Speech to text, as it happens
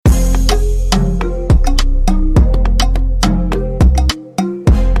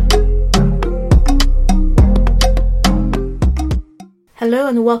Hello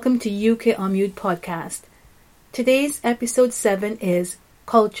and welcome to UK On Mute podcast. Today's episode 7 is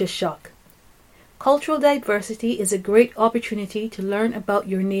Culture Shock. Cultural diversity is a great opportunity to learn about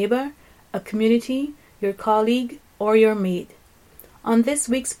your neighbor, a community, your colleague, or your mate. On this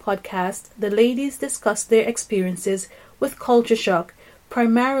week's podcast, the ladies discuss their experiences with culture shock,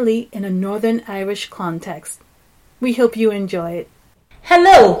 primarily in a Northern Irish context. We hope you enjoy it.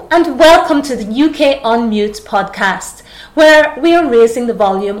 Hello and welcome to the UK On Mute podcast, where we are raising the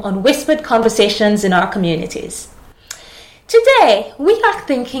volume on whispered conversations in our communities. Today we are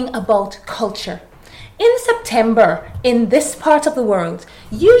thinking about culture. In September, in this part of the world,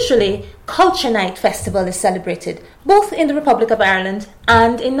 usually Culture Night Festival is celebrated, both in the Republic of Ireland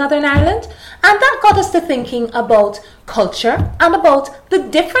and in Northern Ireland, and that got us to thinking about culture and about the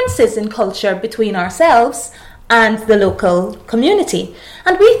differences in culture between ourselves and the local community.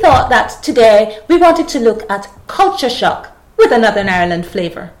 And we thought that today we wanted to look at culture shock with a Northern Ireland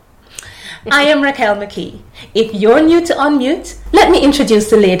flavour. I am Raquel McKee. If you're new to Unmute, let me introduce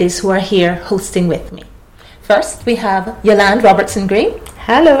the ladies who are here hosting with me. First, we have Yolande Robertson-Green.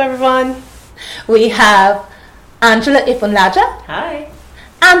 Hello, everyone. We have Angela Ifunlaja. Hi.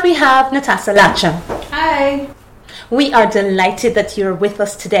 And we have Natasha Lacha. Hi. We are delighted that you're with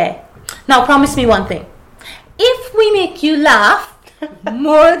us today. Now, promise me one thing. If we make you laugh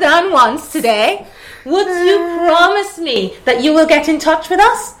more than once today, would you promise me that you will get in touch with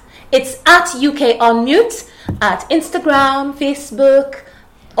us? It's at UK On Mute, at Instagram, Facebook,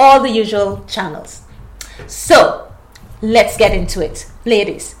 all the usual channels. So, let's get into it.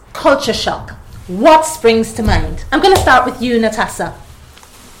 Ladies, culture shock. What springs to mind? I'm going to start with you, Natasha.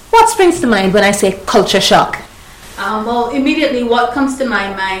 What springs to mind when I say culture shock? Well, immediately what comes to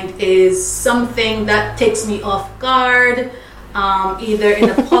my mind is something that takes me off guard, either in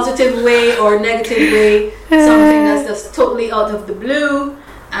a positive way or negative way, something that's just totally out of the blue.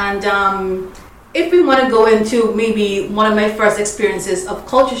 And if we want to go into maybe one of my first experiences of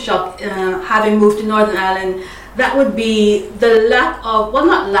culture shock, having moved to Northern Ireland, that would be the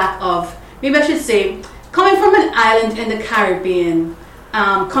maybe I should say, coming from an island in the Caribbean,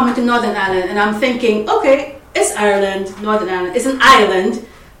 coming to Northern Ireland, and I'm thinking, okay, it's Ireland, Northern Ireland, it's an island,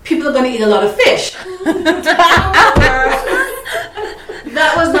 people are going to eat a lot of fish.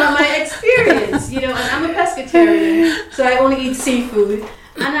 That was not my experience, and I'm a pescatarian, so I only eat seafood.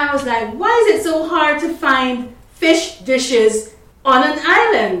 And I was like, why is it so hard to find fish dishes on an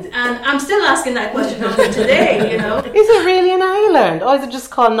island? And I'm still asking that question until today, Is it really an island? Or is it just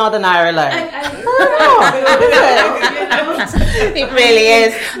called Northern Ireland? It really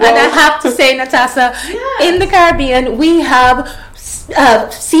is. Well, and I have to say, Natasha, in the Caribbean, we have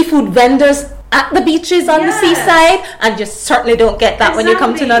seafood vendors at the beaches on the seaside, and you certainly don't get that when you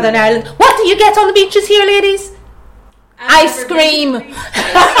come to Northern Ireland. What do you get on the beaches here, ladies? Ice cream.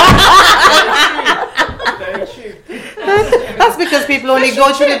 Very true. That's because people only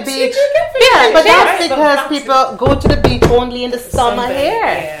go to the beach. Yeah, but that's because people go to the beach only in the summer here.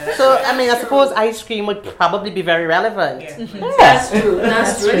 Yeah. So, I suppose ice cream would probably be very relevant. Yeah. Mm-hmm. That's true.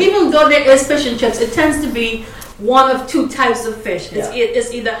 That's true. Even though there is fish and chips, it tends to be one of two types of fish.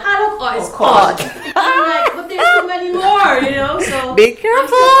 It's either haddock or it's cod. I'm like, but there's so many more, so be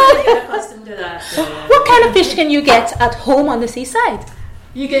careful. I'm still get accustomed to that. What kind of fish can you get at home on the seaside?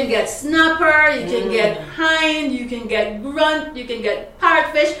 You can get snapper, you can get hind, you can get grunt, you can get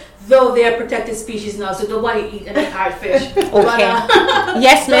parrotfish, though they are protected species now, so nobody eat any parrotfish. Okay. But,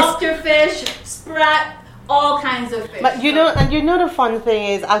 yes, miss. Doctorfish, sprat, all kinds of fish. But the fun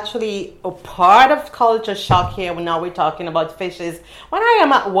thing is actually a part of culture shock here when now we're talking about fish is when I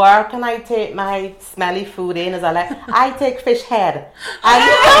am at work and I take my smelly food in, I take fish head. And I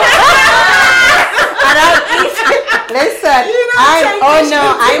eat it. Listen, I'm doing it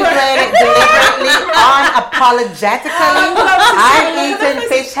deliberately, unapologetically. I'm eating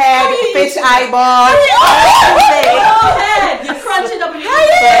fish head, fish eyeball. Go ahead, you crunch it up in your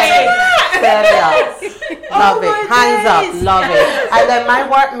face. Love it, hands up, love it. And then my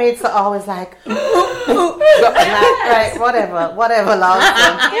workmates are always like, right, whatever, love.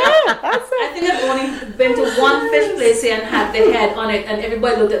 Yeah, that's it. I think I've only been to one fish place here and had the head on it, and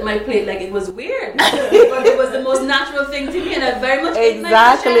everybody looked at my plate like it was weird. But it was the most natural thing to me, and I very much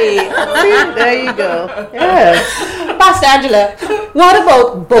exactly. There you go. Yes. Pastor Angela, what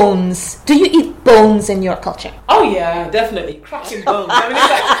about bones? Do you eat bones in your culture? Oh yeah, definitely. Cracking bones.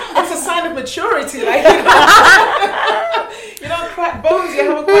 It's a sign of maturity. You don't crack bones, you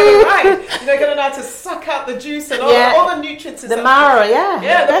haven't quite arrived. You're going to have to suck out the juice and all the nutrients. The marrow, yeah.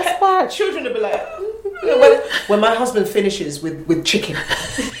 The best part. Children will be like, when my husband finishes with chicken,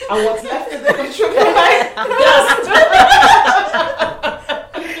 and what's left of the chicken, like, dust.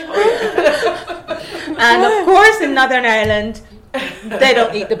 And of course, in Northern Ireland, they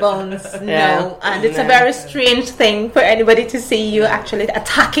don't eat the bones, no. And it's a very strange thing for anybody to see you actually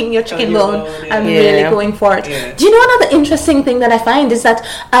attacking your chicken bone and really going for it. Yeah. Do you know another interesting thing that I find is that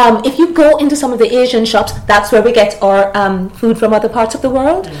if you go into some of the Asian shops, that's where we get our food from other parts of the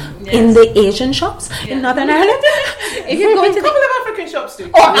world, in the Asian shops in Northern Ireland. If you go into a couple of African shops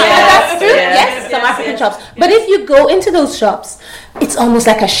too. Oh, that's true. Yes, some African shops. But if you go into those shops, it's almost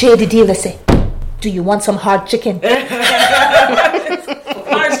like a shady deal. They say, do you want some hard chicken?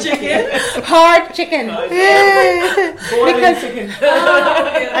 Hard chicken? Hard chicken.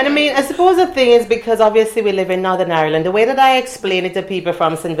 And I mean, I suppose the thing is, because obviously we live in Northern Ireland, the way that I explain it to people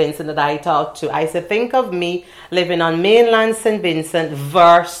from St. Vincent that I talk to, I say, think of me living on mainland St. Vincent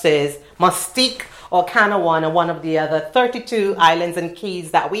versus Mustique or Canawan or one of the other 32 islands and keys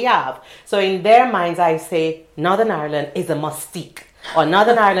that we have. So in their minds, I say Northern Ireland is a Mustique, or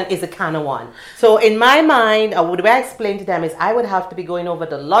Northern Ireland is a Canawan. So in my mind, or the way I explain to them is I would have to be going over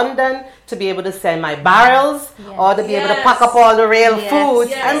to London to be able to send my barrels or to be able to pack up all the real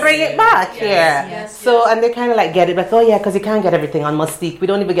foods and bring it back here. So, and they kind of like get it, like, oh yeah, because you can't get everything on Mustique. We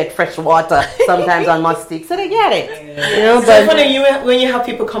don't even get fresh water sometimes on Mustique. So they get it. You know, so funny, when you have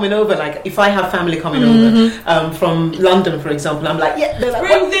people coming over, like if I have family coming over from London, for example, I'm like, yeah, like,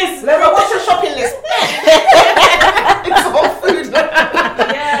 bring this. What's your shopping list? It's all food.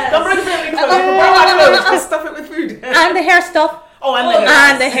 Don't bring family clothes. Just stuff it with food. And the hair stuff. Oh,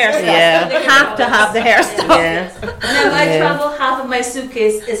 and the hair stuff. Yeah. They have to have the hair stuff. Yeah. Whenever I travel, half of my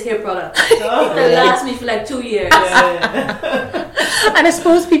suitcase is hair products. That lasts me for like 2 years. And I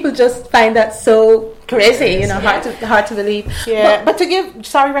suppose people just find that so crazy, hard to believe. Yeah, but to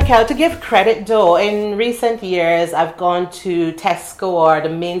give credit though, in recent years I've gone to Tesco or the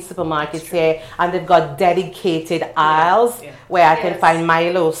main supermarkets here, and they've got dedicated aisles where I can find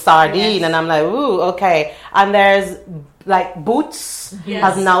Milo, sardine, and I'm like, ooh, okay. And there's like Boots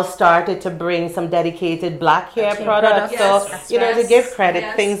have now started to bring some dedicated black hair products. So to give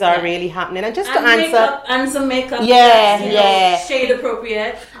credit, things are really happening. And just to answer, and some makeup, shade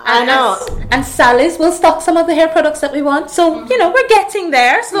appropriate. I know. And Sally's will stock some of the hair products that we want. So we're getting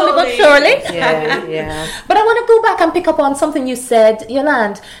there slowly but surely. Yeah. But I want to go back and pick up on something you said,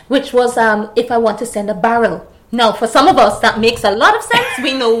 Yolande, which was if I want to send a barrel. Now, for some of us, that makes a lot of sense.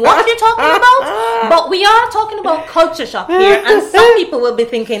 We know what you're talking about. But we are talking about culture shock here. And some people will be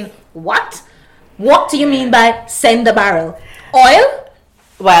thinking, what? What do you mean by send a barrel? Oil?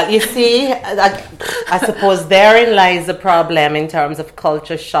 Well, you see, I suppose therein lies the problem in terms of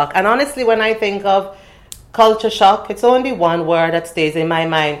culture shock. And honestly, when I think of culture shock, it's only one word that stays in my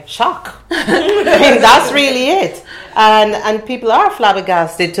mind: shock. I mean, that's really it. And people are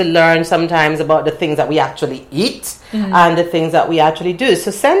flabbergasted to learn sometimes about the things that we actually eat and the things that we actually do.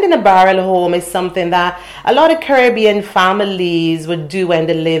 So sending a barrel home is something that a lot of Caribbean families would do when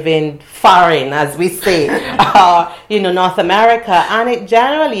they live in foreign, as we say, North America. And it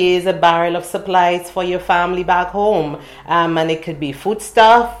generally is a barrel of supplies for your family back home. And it could be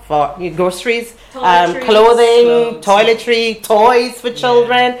foodstuff or groceries, clothing, toiletry, toys for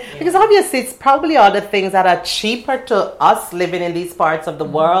children. Because obviously it's probably all the things that are cheaper to us living in these parts of the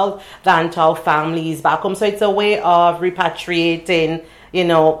world than to our families back home. So it's a way of repatriating,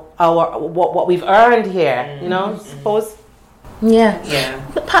 our what we've earned here. Suppose. Yeah.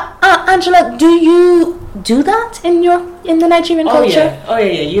 But, Angela, do you do that in the Nigerian culture? Oh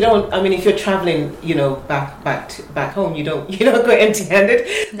yeah. You don't. I mean, if you're traveling, back home, you don't go empty-handed.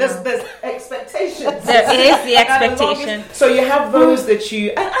 There's expectations. There is the expectation. So you have those that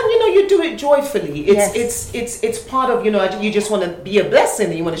you you do it joyfully. It's part of you just want to be a blessing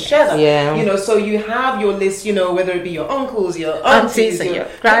and you want to share that. Yeah. So you have your list. Whether it be your uncles, your aunties, your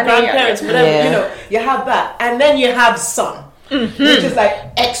grandparents, whatever. Yeah. You have that, and then you have some. Which is like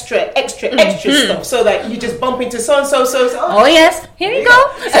extra stuff, so that you just bump into so. Oh yes, here you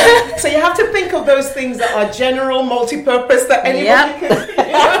go. So you have to think of those things that are general, multi-purpose that anybody can.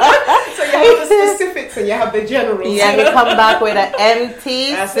 So you have the specifics and you have the general. Yeah, you come back with an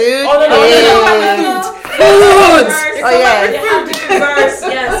empty suit. Food.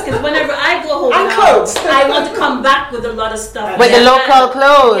 Yes, because whenever I go home and now, clothes. I want to come back with a lot of stuff. With the local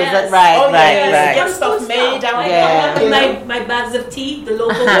clothes, yes. Right. Get stuff made out there. My bags of tea, the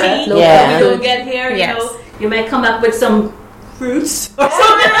local tea. You don't get here. You might come up with some fruits or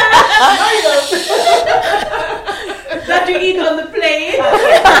something that you eat on the plane.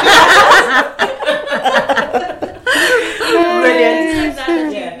 Brilliant.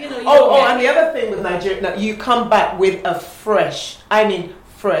 And the other thing with Nigeria, you come back with a fresh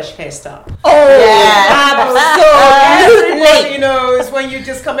fresh hairstyle. Oh, Yeah. absolutely. Everybody knows when you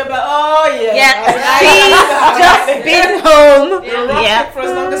just come in like, oh yeah. Yeah, she's just been home. Yeah. For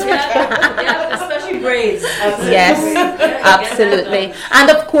as long as we can. Yeah, especially braids. Yes, absolutely. And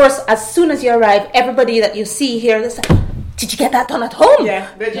of course, as soon as you arrive, everybody that you see here, they say, did you get that done at home? Yeah,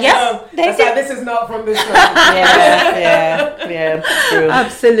 they just Yes, know. they That's do. like, this is not from this country. Yeah, true.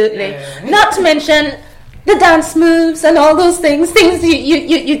 Absolutely. Yeah. Not to mention the dance moves and all those things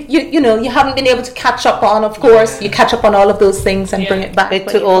you know you haven't been able to catch up on. Of course, you catch up on all of those things and bring it back. Bit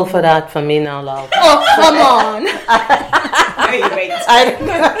too old for that for me now, love. Oh, come on.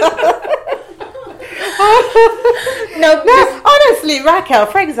 No, Honestly, Raquel,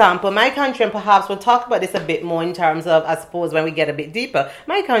 for example, my country, and perhaps we'll talk about this a bit more in terms of, I suppose, when we get a bit deeper,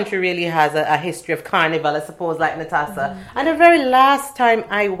 my country really has a history of carnival, I suppose, like Natasha. And the very last time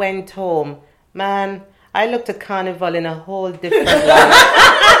I went home, man, I looked at carnival in a whole different light.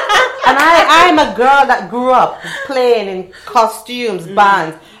 And I'm a girl that grew up playing in costumes,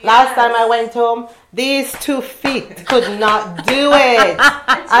 bands. Last time I went home, these 2 feet could not do it.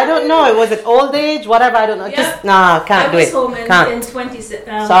 I don't know. Was it old age? Whatever. I don't know. Yeah. Just can't do it. I was home in Can't.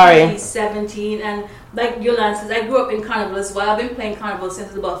 2017, and like Yolanda says, I grew up in carnival as well. I've been playing carnival since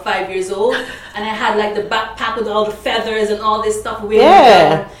I was about 5 years old, and I had like the backpack with all the feathers and all this stuff.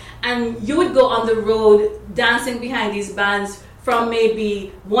 Yeah. And you would go on the road dancing behind these bands from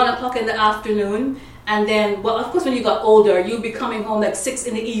maybe 1 o'clock in the afternoon. And then, well, of course, when you got older, you'd be coming home like 6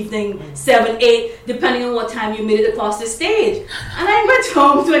 in the evening, 7, 8, depending on what time you made it across the stage. And I went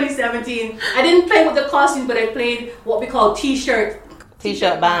home 2017. I didn't play with the costumes, but I played what we call t-shirt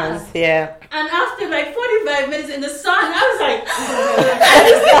bands. Yeah. And after like 45 minutes in the sun, I was like, I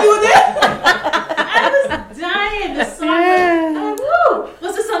used to do this. I was dying. The sun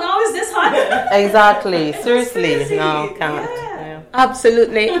was the sun always this hot? Exactly. Seriously. No, can't. Yeah. Yeah.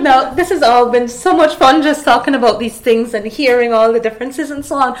 absolutely. No, this has all been so much fun just talking about these things and hearing all the differences and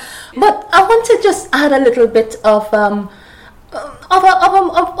so on. But I want to just add a little bit of a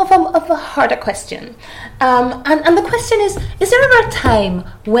harder question. And the question is there ever a time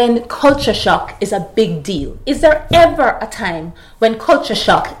when culture shock is a big deal? Is there ever a time when culture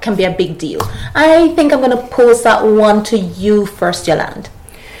shock can be a big deal? I think I'm going to pose that one to you first, Yolanda.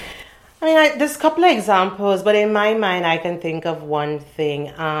 I mean, there's a couple of examples, but in my mind, I can think of one thing.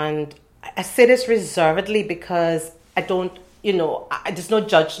 And I say this reservedly because I don't, there's no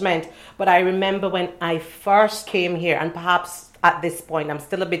judgment. But I remember when I first came here, and perhaps at this point, I'm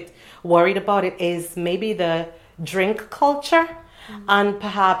still a bit worried about it, is maybe the drink culture. Mm-hmm. And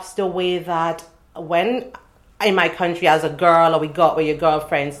perhaps the way that when in my country as a girl, or we got with your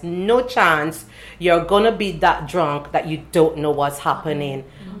girlfriends, no chance you're going to be that drunk that you don't know what's happening.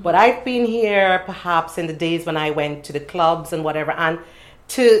 Mm-hmm. But I've been here perhaps in the days when I went to the clubs and whatever. And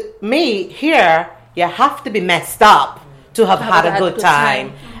to me, here, you have to be messed up to have had a good time.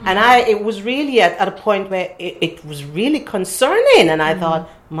 Mm-hmm. And it was really at a point where it was really concerning. And I thought,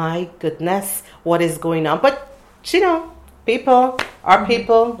 my goodness, what is going on? But, people are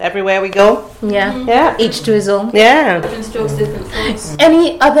people everywhere we go. Yeah. Each to his own. Yeah. Different strokes, different folks.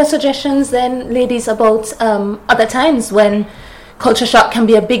 Any other suggestions then, ladies, about other times when culture shock can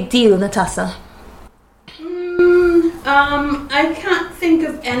be a big deal, Natasha? I can't think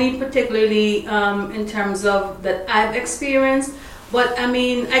of any particularly in terms of that I've experienced, but I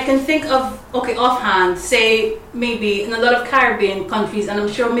mean, I can think of, offhand, say maybe in a lot of Caribbean countries, and I'm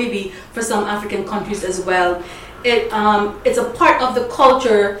sure maybe for some African countries as well, it's a part of the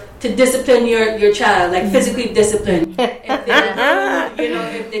culture to discipline your child, like physically discipline.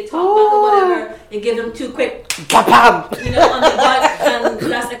 If they talk about or whatever, you give them 2 quick on the butt, and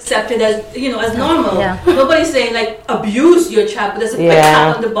that's accepted as as normal. Yeah. Nobody's saying like abuse your child, but there's a quick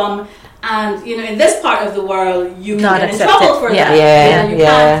tap on the bum, and in this part of the world you can get in trouble for that. You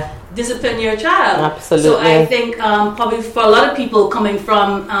can't discipline your child. Absolutely. So I think probably for a lot of people coming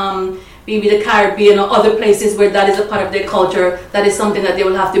from maybe the Caribbean or other places where that is a part of their culture, that is something that they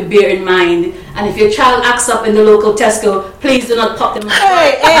will have to bear in mind. And if your child acts up in the local Tesco, please do not pop them on.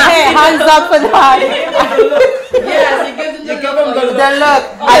 Hey, hands up for that. Yes, you give them The look.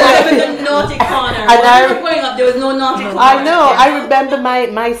 Oh, in the naughty corner. When we were growing up, there was no naughty corner. I know. I remember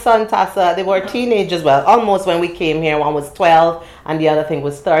my son, Tassa, they were teenagers, almost when we came here. One was 12 and the other thing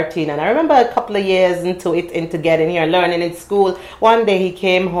was 13. And I remember a couple of years into getting here, learning in school. One day he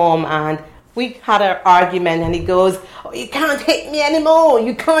came home and we had an argument and he goes, "Oh, you can't hit me anymore.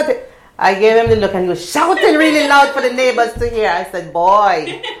 You can't." I gave him the look and he was shouting really loud for the neighbors to hear. I said,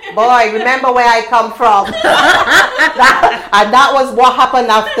 "Boy, Boy, remember where I come from. And that was what happened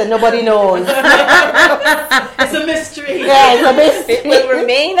after. Nobody knows. It's a mystery. Yeah, it's a mystery. It will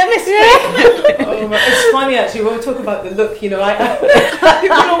remain a mystery. It's funny actually when we talk about the look. People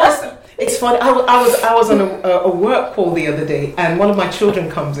always. It's funny. I was on a work call the other day, and one of my children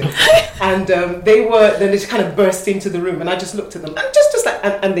comes in, and they just kind of burst into the room, and I just looked at them, and just like,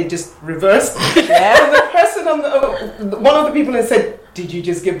 and they just reversed. Yeah. And the person one of the people had said, "Did you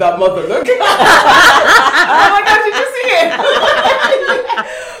just give that mother look?" Oh my God, did you see it?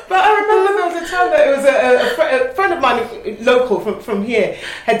 But I remember there was a time that it was a friend of mine, local from here,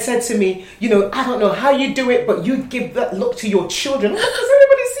 had said to me, I don't know how you do it, but you give that look to your children. Does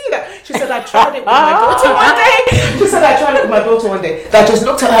anybody see that? She said, I tried it with my daughter one day. She said, I tried it with my daughter one day. That I just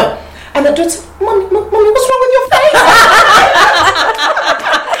looked at her, and the daughter said, Mommy, what's wrong with your face?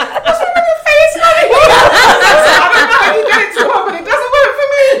 What's wrong with your face, Mommy? I don't know how you get it to her, but it doesn't work for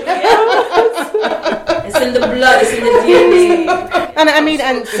me. It's in the blood, it's in the DNA. And I mean,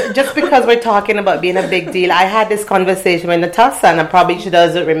 and just because we're talking about being a big deal, I had this conversation with Natasha, and probably she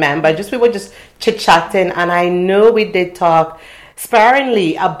doesn't remember. We were just chit-chatting, and I know we did talk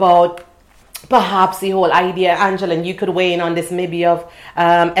sparingly about perhaps the whole idea, Angela, and you could weigh in on this, maybe of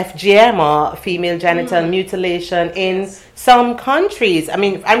FGM or female genital mutilation in some countries. I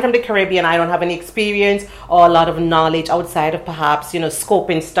mean, I'm from the Caribbean. I don't have any experience or a lot of knowledge outside of perhaps,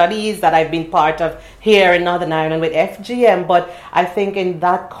 scoping studies that I've been part of here in Northern Ireland with FGM. But I think in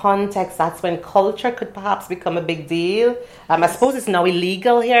that context, that's when culture could perhaps become a big deal. I suppose it's now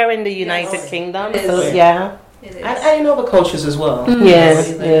illegal here in the United Kingdom. So, yeah. And in other cultures as well.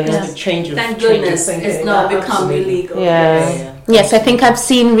 Yes. The change of Thank goodness it's now become illegal. Yes, I think I've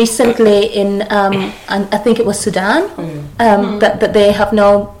seen recently in, and I think it was Sudan, that they have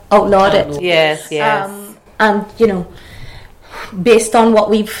now outlawed it. Yes. And, based on what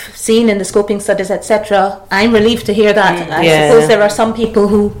we've seen in the scoping studies, etc., I'm relieved to hear that. I suppose there are some people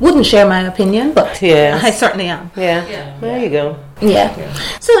who wouldn't share my opinion, but I certainly am. There you go.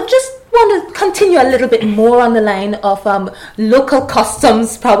 So just want to continue a little bit more on the line of local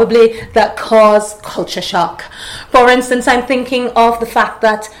customs probably that cause culture shock. For instance, I'm thinking of the fact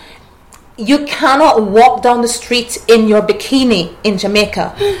that you cannot walk down the street in your bikini in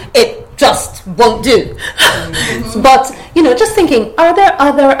Jamaica. It just won't do. But, just thinking, are there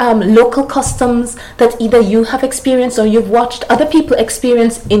other local customs that either you have experienced or you've watched other people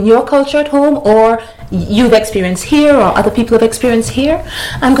experience in your culture at home, or you've experienced here, or other people have experienced here?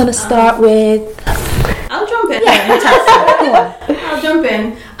 I'm going to start with... I'll jump in. I'll jump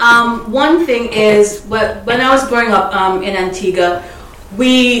in. One thing is, when I was growing up in Antigua,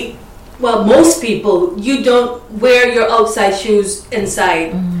 most people, you don't wear your outside shoes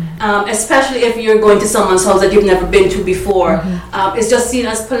inside. Especially if you're going to someone's house that you've never been to before. It's just seen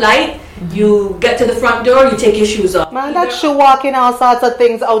as polite. You get to the front door, you take your shoes off. Man, that shoe walking all sorts of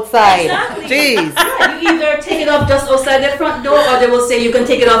things outside. Exactly. Jeez. You either take it off just outside the front door, or they will say you can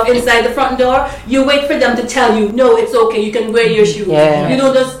take it off inside the front door. You wait for them to tell you, no, it's okay, you can wear your shoes. You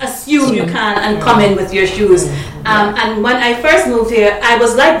don't just assume you can and come in with your shoes. And when I first moved here, I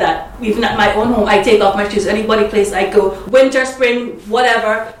was like that. Even at my own home, I take off my shoes. Anybody place I go, winter, spring,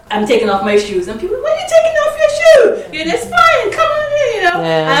 whatever, I'm taking off my shoes. And people, why are you taking off your shoe? It's fine, come on in,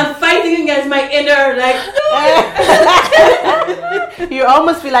 I'm fighting against my inner, no. You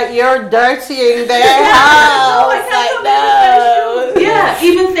almost feel like you're dirtying their house.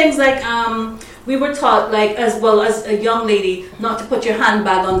 Even things like, we were taught, as well as a young lady, not to put your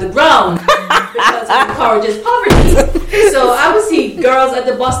handbag on the ground because it encourages poverty. So I would see girls at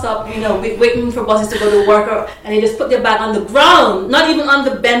the bus stop, waiting for buses to go to work, and they just put their bag on the ground, not even on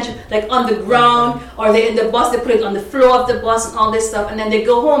the bench, on the ground, or they in the bus, they put it on the floor of the bus and all this stuff, and then they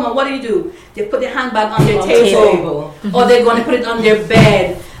go home, and what do? They put their handbag on their table. Or they're going to put it on their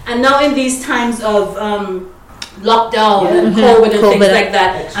bed. And now in these times of lockdown and COVID and things like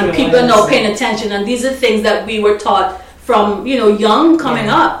that, and people are now paying attention, and these are things that we were taught from young coming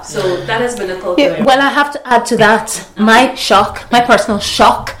up, so that has been a culture. Well, I have to add to that my personal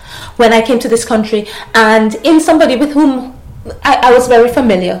shock when I came to this country, and in somebody with whom I was very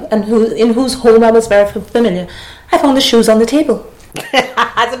familiar, and in whose home I was very familiar, I found the shoes on the table.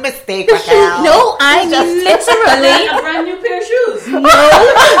 That's a mistake, Raquel. No, I mean literally a brand new pair of shoes.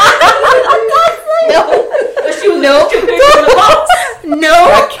 No,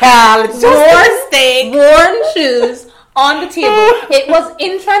 Raquel, it's just a mistake. Worn shoes on the table. It was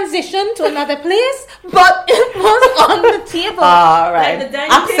in transition to another place, but it was on the table. All right.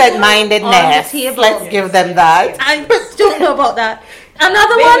 Absent-mindedness. Let's give them that. I don't know about that.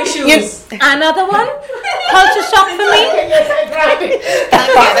 Another one. culture shock for me.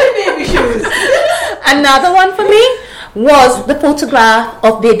 Baby shoes. Another one for me was the photograph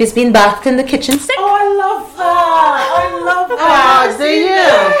of babies being bathed in the kitchen sink. Oh, I love that. I love that. Do you?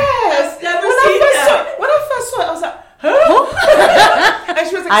 Yes. Never seen that. When I first saw it, I was like, huh? And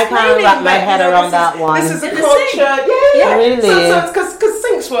she was I can't explaining, wrap my like, head you know, around that one. This is a In the culture. sink. Yeah. Really? So because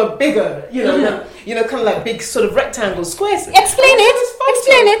sinks were bigger, you know, kind of like big sort of rectangle squares. Explain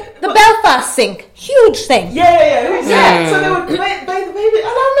it. The Belfast sink. Huge thing. Yeah. So they would bathe the baby. And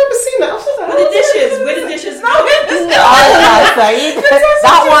I remember seeing that. I was just like, With the dishes. With the dishes. Oh,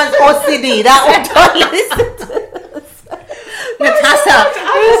 that one's OCD. That one totally. Natasha.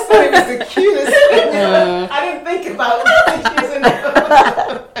 I just thought it was the cutest thing. I didn't think about it.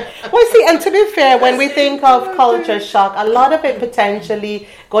 Well, see, and to be fair, when we think of culture shock, a lot of it potentially,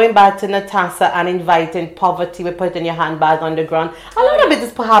 going back to Natasha and inviting poverty, we put in your handbag on the ground, a lot of it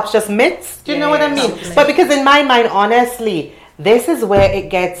is perhaps just myths. Do you know what I mean? But because in my mind, honestly, this is where it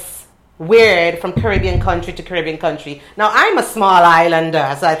gets weird from Caribbean country to Caribbean country. Now, I'm a small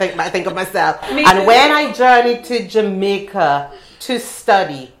islander, so I think of myself. And when I journeyed to Jamaica to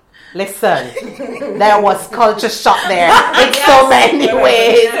study, listen, there was culture shock there in so many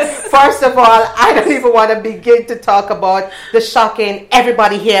ways. First of all, I don't even want to begin to talk about the shocking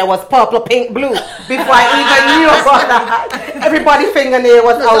everybody here was purple, pink, blue before I even knew about that. Everybody fingernail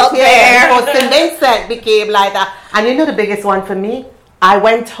was out here. So St. Vincent became like that. And you know the biggest one for me? I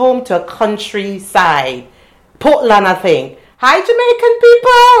went home to a countryside, Portland, I think. Hi, Jamaican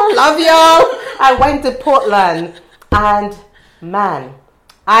people, love y'all. I went to Portland, and man,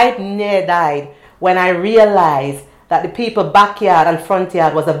 I near died when I realized that the people backyard and front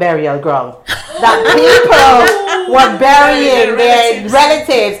yard was a burial ground. That people were burying their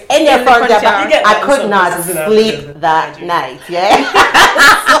relatives in their front yard. I could not sleep that night. Yeah.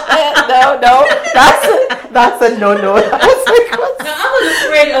 No, that's a no. Now, I was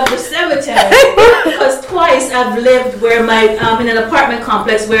afraid of the cemetery because twice I've lived where my in an apartment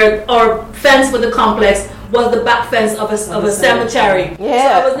complex where our fence for the complex was the back fence of a cemetery. Yeah.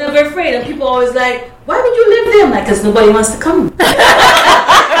 So I was never afraid, and people always like, "Why would you live there?" I'm like, "Because nobody wants to come." But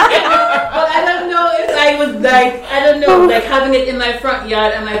I don't know if I was like, like having it in my front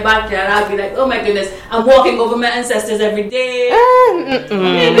yard and my backyard. I'd be like, "Oh my goodness, I'm walking over my ancestors every day."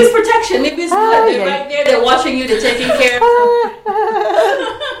 Maybe it's protection. Maybe it's good. They're right there. They're watching you. They're taking care of you.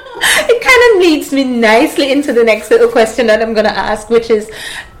 It kind of leads me nicely into the next little question that I'm going to ask, which is,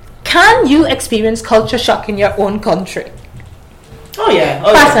 can you experience culture shock in your own country? Oh yeah.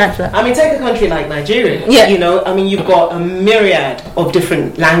 I mean, take a country like Nigeria. Yeah. You know, I mean, you've got a myriad of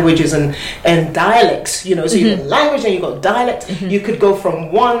different languages and dialects. You know, so you've got language and you've got dialect. You could go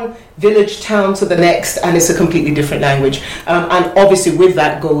from one village town to the next, and it's a completely different language. And obviously, with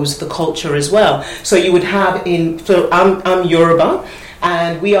that goes the culture as well. So you would have I'm Yoruba.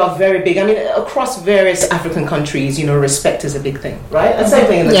 And we are very big. I mean, across various African countries, you know, respect is a big thing, right? And same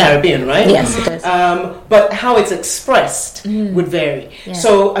thing in the Caribbean, right? Yes, it is. But how it's expressed would vary. Yeah.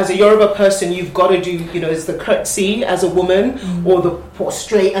 So as a Yoruba person, you've got to do, you know, is the curtsy as a woman or the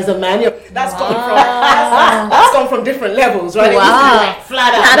prostrate as a man. You know, that's gone from different levels, right? Wow. It used to be like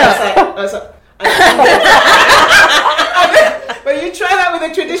flat out. That's like, but you try that with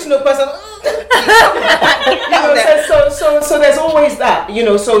a traditional person. So there's always that, you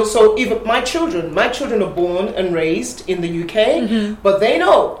know. So even my children are born and raised in the UK, but they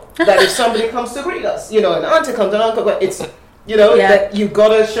know that if somebody comes to greet us, you know, an auntie comes, an uncle, it's, you know, that you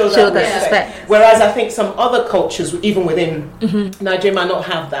gotta show that respect. Whereas I think some other cultures, even within Nigeria, might not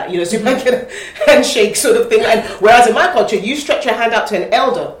have that, you know. So you might get a handshake sort of thing, and whereas in my culture, you stretch your hand out to an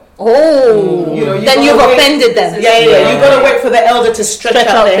elder. Oh, you know, then you've offended them. Yeah. You got to wait for the elder to stretch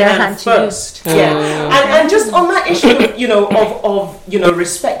out their hand first. And just on that issue, you know, of you know,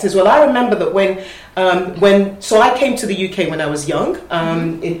 respect as well. I remember that when so I came to the UK when I was young,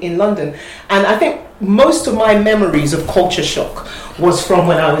 in London, and I think most of my memories of culture shock was from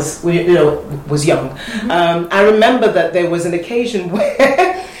when I was young. I remember that there was an occasion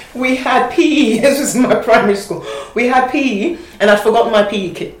where we had PE. This was in my primary school. We had PE, and I'd forgotten my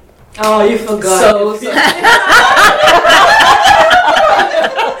PE kit. Oh, you forgot. So no,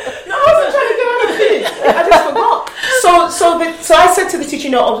 I wasn't trying to get out of PE. I just forgot. So I said to the teacher,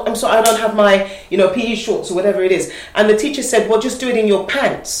 "No, I'm sorry, I don't have my, you know, PE shorts or whatever it is." And the teacher said, "Well, just do it in your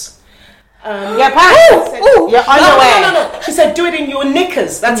pants." Your pants? Your underwear? No. She said, "Do it in your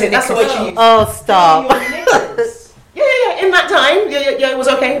knickers." That's it. That's the word she used. Oh, stop. In your knickers. Yeah. In that time, it was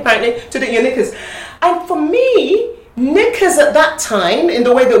okay apparently to do it in your knickers. And for me, knickers at that time, in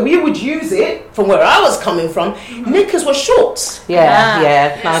the way that we would use it, from where I was coming from, knickers were shorts.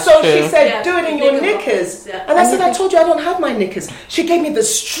 That's So true. she said, do it in your knickers. Yeah. And I said, I told you I don't have my knickers. She gave me the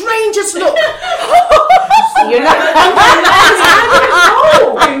strangest look. You're not.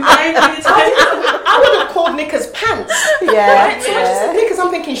 I would have called knickers pants. Right? So when she said knickers, I'm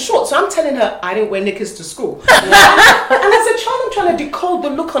thinking shorts. So I'm telling her I didn't wear knickers to school. And as a child, I'm trying to decode the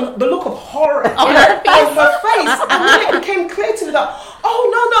look of horror on her face. And then it became clear to me that, oh,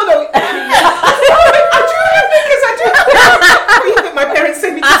 no. I do have knickers. What do you think my parents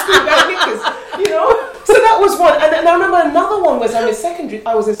sent me to school without knickers? So that was one. And I remember another one was I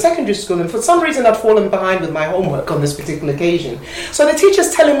was in secondary school, and for some reason I'd fallen behind with my homework on this particular occasion. So the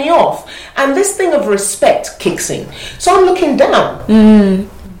teacher's telling me off, and this thing of respect kicks in. So I'm looking down.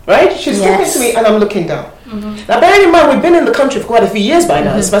 Right? She's talking to me and I'm looking down. Now bearing in mind we've been in the country for quite a few years by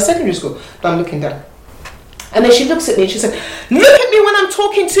now. It's my secondary school, but I'm looking down. And then she looks at me and she said, look at me when I'm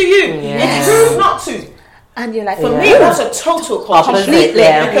talking to you. It's rude not to. And you're like, For me, that's a total culture shift.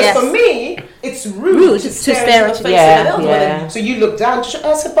 Because for me, it's rude to stare into the face of an elder woman. So you look down.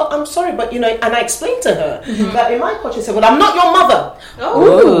 I said, but I'm sorry, but and I explained to her that in my culture, I said, well, I'm not your mother.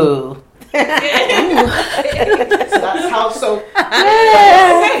 Ooh. So that's how.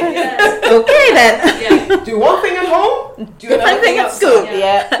 okay then. Do one thing at home, do another thing at school.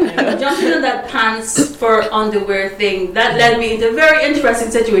 Jumping on that pants for underwear thing, that led me into a very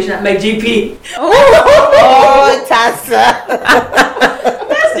interesting situation at my GP. Oh, Tassa.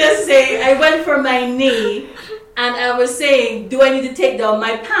 Let's just say I went for my knee, and I was saying, do I need to take down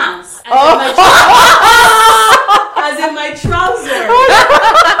my pants? As in my trousers.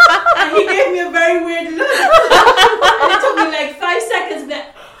 And he gave me a very weird look. And it took me like 5 seconds.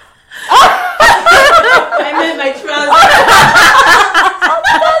 I meant my trousers.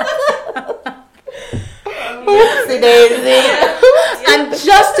 And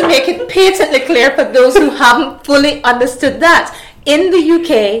just to make it patently clear for those who haven't fully understood that, in the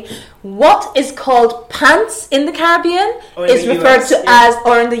UK, what is called pants in the Caribbean is referred to as,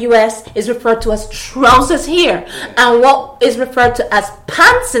 or in the US, is referred to as trousers here. And what is referred to as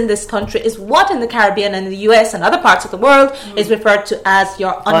pants in this country is what in the Caribbean and the US and other parts of the world is referred to as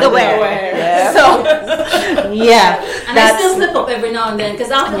your underwear. So, And I still slip up every now and then, because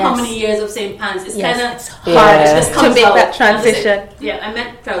after how many years of saying pants, it's kind of hard to make that transition. I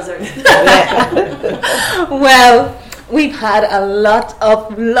meant trousers. Well, we've had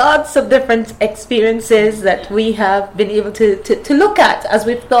lots of different experiences that we have been able to look at as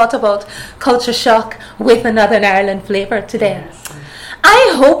we've thought about culture shock with a Northern Ireland flavour today.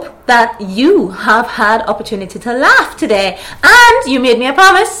 I hope that you have had opportunity to laugh today, and you made me a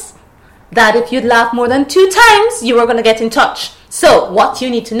promise that if you'd laugh more than 2 times, you were going to get in touch. So what you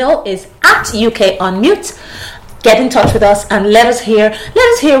need to know is at UK on Mute. Get in touch with us and let us hear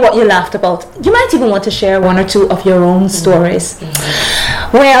what you laughed about. You might even want to share 1 or 2 of your own stories.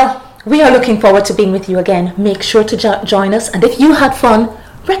 Well, we are looking forward to being with you again. Make sure to join us, and if you had fun,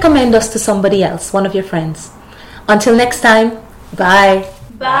 recommend us to somebody else, one of your friends. Until next time, bye.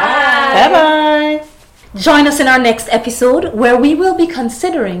 Bye-bye. Join us in our next episode, where we will be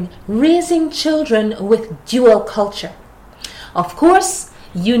considering raising children with dual culture. Of course,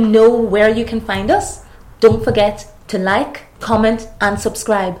 you know where you can find us. Don't forget to like, comment, and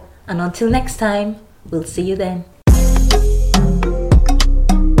subscribe. And until next time, we'll see you then.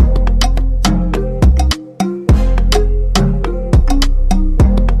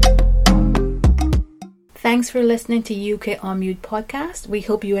 Thanks for listening to UK On Mute podcast. We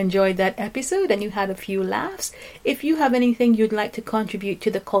hope you enjoyed that episode and you had a few laughs. If you have anything you'd like to contribute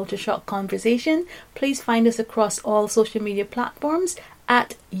to the Culture Shock conversation, please find us across all social media platforms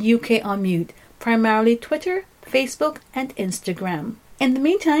at UK On Mute, primarily Twitter, Facebook, and Instagram. In the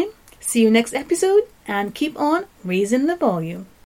meantime, see you next episode and keep on raising the volume.